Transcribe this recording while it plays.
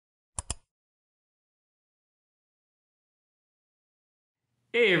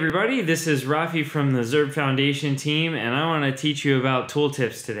Hey everybody, this is Rafi from the Zurb Foundation team, and I want to teach you about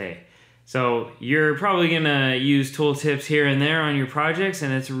tooltips today. So you're probably going to use tooltips here and there on your projects,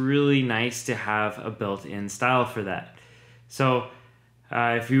 and it's really nice to have a built-in style for that. So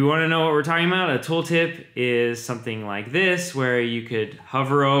if you want to know what we're talking about, a tooltip is something like this, where you could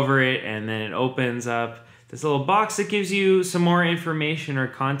hover over it and then it opens up this little box that gives you some more information or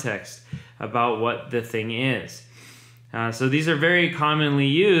context about what the thing is. So these are very commonly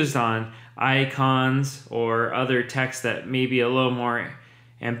used on icons or other text that may be a little more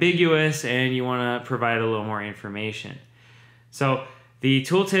ambiguous and you want to provide a little more information. So the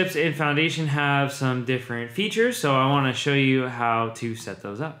tooltips in Foundation have some different features, so I want to show you how to set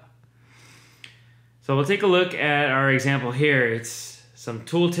those up. So we'll take a look at our example here. It's some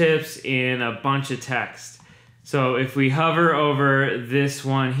tooltips in a bunch of text. So if we hover over this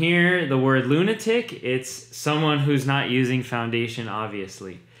one here, the word lunatic, it's someone who's not using Foundation,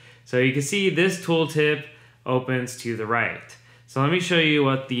 obviously. So you can see this tooltip opens to the right. So let me show you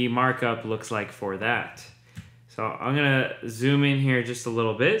what the markup looks like for that. So I'm gonna zoom in here just a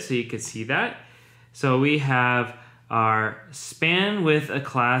little bit so you can see that. So we have our span with a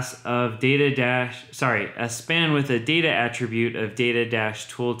class of a span with a data attribute of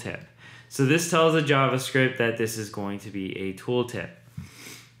data-tooltip. So this tells the JavaScript that this is going to be a tooltip.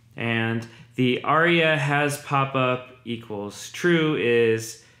 And the aria has pop-up equals true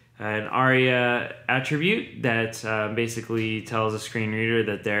is an aria attribute that basically tells a screen reader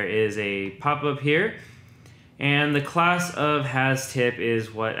that there is a pop-up here. And the class of has tip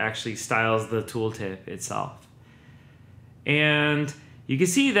is what actually styles the tooltip itself. And you can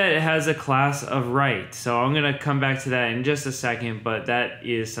see that it has a class of right. So I'm going to come back to that in just a second, but that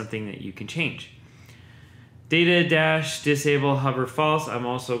is something that you can change. Data-disable hover false. I'm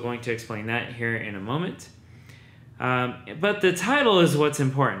also going to explain that here in a moment. But the title is what's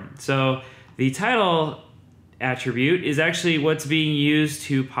important. So the title attribute is actually what's being used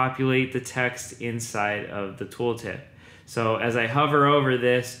to populate the text inside of the tooltip. So as I hover over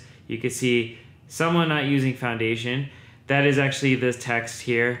this, you can see someone not using Foundation. That is actually the text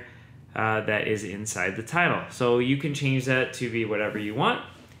here that is inside the title. So you can change that to be whatever you want.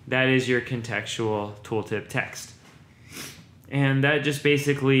 That is your contextual tooltip text. And that just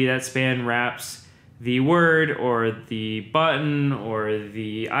basically, that span wraps the word or the button or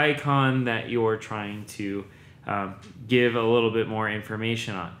the icon that you're trying to give a little bit more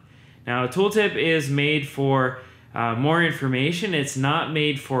information on. Now, a tooltip is made for more information. It's not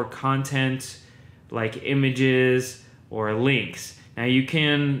made for content like images or links. Now you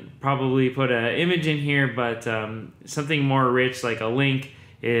can probably put an image in here, but something more rich like a link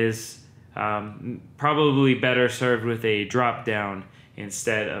is probably better served with a drop down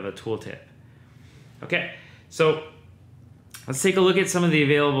instead of a tooltip. Okay, so let's take a look at some of the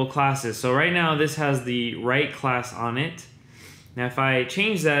available classes. So right now this has the right class on it. Now if I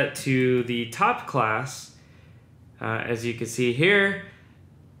change that to the top class, as you can see here,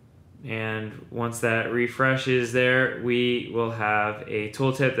 and once that refreshes there, we will have a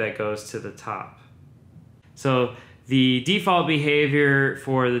tooltip that goes to the top. So the default behavior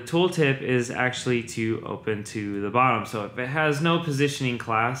for the tooltip is actually to open to the bottom. So if it has no positioning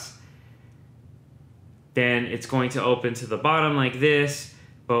class, then it's going to open to the bottom like this,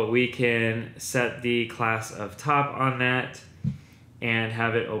 but we can set the class of top on that and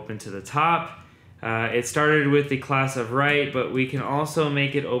have it open to the top. It started with the class of right, but we can also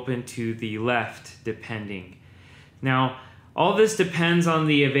make it open to the left, depending. Now, all this depends on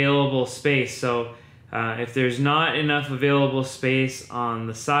the available space. So if there's not enough available space on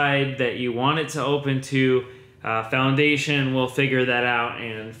the side that you want it to open to, Foundation will figure that out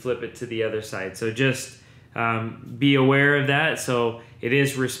and flip it to the other side. So just be aware of that. So it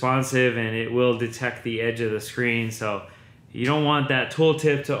is responsive and it will detect the edge of the screen. So you don't want that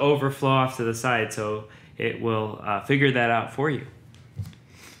tooltip to overflow off to the side, so it will figure that out for you.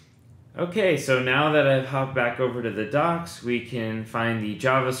 Okay, so now that I've hopped back over to the docs, we can find the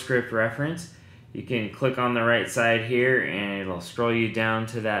JavaScript reference. You can click on the right side here and it'll scroll you down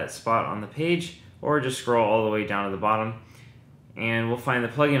to that spot on the page, or just scroll all the way down to the bottom and we'll find the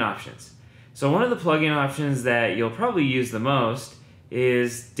plugin options. So one of the plugin options that you'll probably use the most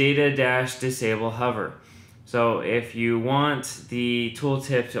is data-disable hover. So if you want the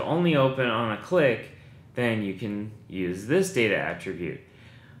tooltip to only open on a click, then you can use this data attribute.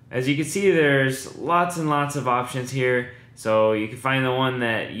 As you can see, there's lots and lots of options here. So you can find the one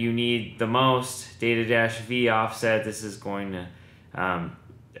that you need the most, data-v offset. This is going to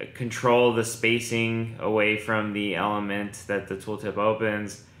control the spacing away from the element that the tooltip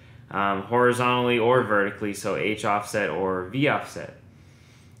opens, horizontally or vertically, so h offset or v offset.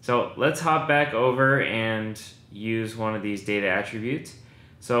 So let's hop back over and use one of these data attributes.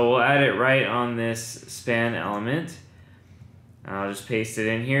 So we'll add it right on this span element. I'll just paste it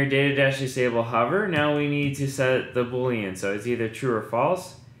in here, data-disable hover. Now we need to set the boolean, so it's either true or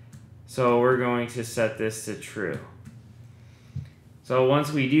false. So we're going to set this to true. So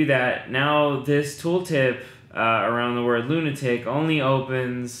once we do that, now this tooltip around the word lunatic only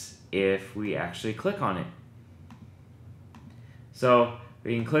opens if we actually click on it. So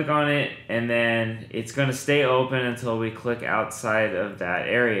we can click on it and then it's going to stay open until we click outside of that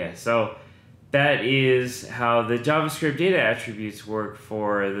area. So that is how the JavaScript data attributes work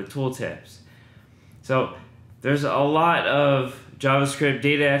for the tooltips. So there's a lot of JavaScript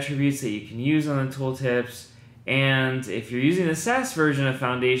data attributes that you can use on the tooltips, and if you're using the SaaS version of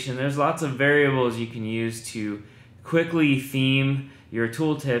Foundation, there's lots of variables you can use to quickly theme your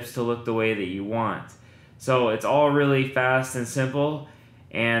tooltips to look the way that you want. So it's all really fast and simple,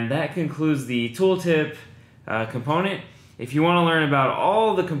 and that concludes the tooltip component. If you want to learn about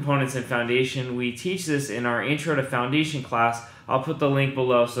all the components in Foundation, we teach this in our Intro to Foundation class. I'll put the link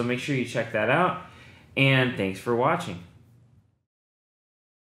below, so make sure you check that out. And thanks for watching.